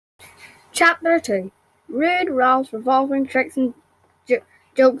Chapter 2 Rude Ralph's Revolving Tricks and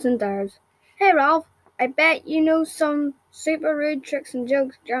Jokes and Dares. Hey Ralph, I bet you know some super rude tricks and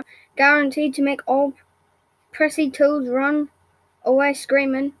jokes guaranteed to make all prissy toads run away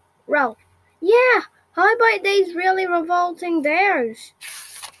screaming. Ralph, yeah, how about these really revolting dares?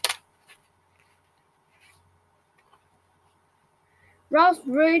 Ralph's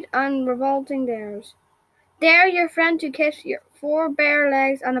rude and revolting dares. Dare your friend to kiss your 4 bare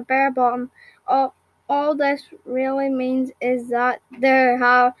legs and a bare bottom. All this really means is that they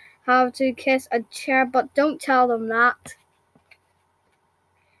have to kiss a chair, but don't tell them that.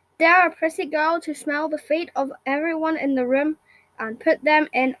 Dare a prissy girl to smell the feet of everyone in the room and put them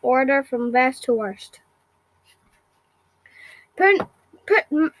in order from best to worst.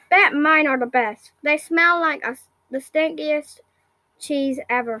 Bet mine are the best. They smell like the stinkiest cheese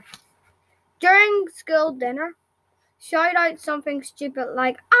ever. During school dinner, shout out something stupid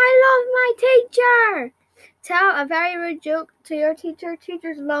like, I love my teacher! Tell a very rude joke to your teacher.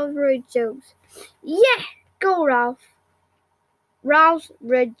 Teachers love rude jokes. Yeah! Go, Ralph. Ralph's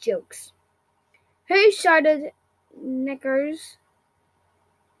rude jokes. Who shouted knickers?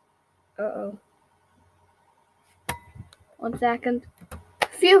 Uh-oh. 1 second.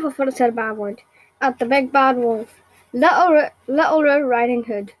 Phew, I thought I said a bad word. At the big bad wolf. Little Red Riding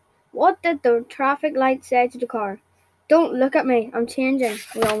Hood. What did the traffic light say to the car? Don't look at me, I'm changing.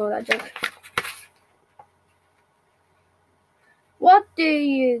 We all know that joke. What do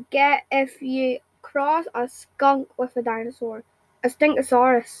you get if you cross a skunk with a dinosaur? A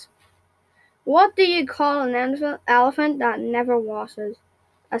stinkosaurus. What do you call an elephant that never washes?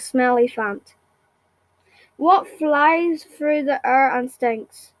 A smelly fant. What flies through the air and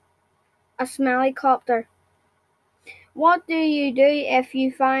stinks? A smelly copter. What do you do if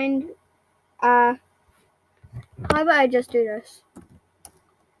you find a... How about I just do this?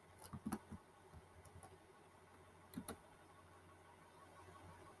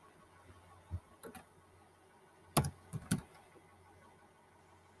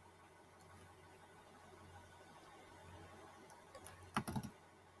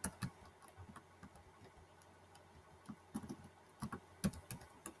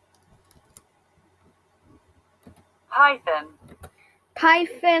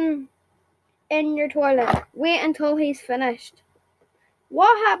 Python in your toilet. Wait until he's finished.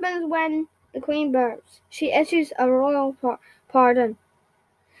 What happens when the Queen burps? She issues a royal pardon.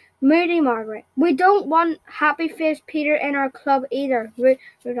 Moody Margaret. We don't want happy-faced Peter in our club either.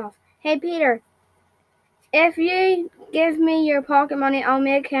 Rudolph. Hey Peter, if you give me your pocket money, I'll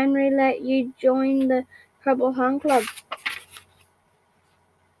make Henry let you join the Purple Hand Club.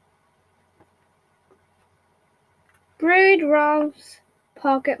 Rude Ralph's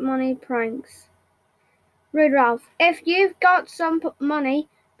pocket money pranks. Rude Ralph. If you've got some money,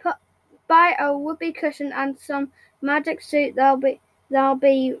 buy a whoopee cushion and some magic suit. They'll be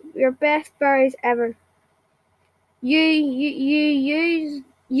your best berries ever. You use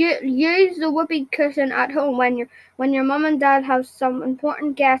the whoopee cushion at home when your mom and dad have some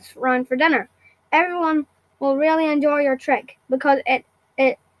important guests round for dinner. Everyone will really enjoy your trick because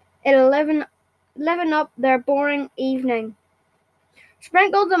it'll liven up their boring evening.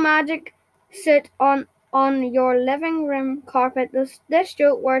 Sprinkle the magic suit on your living room carpet. This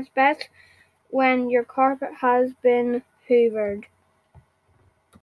joke works best when your carpet has been hoovered.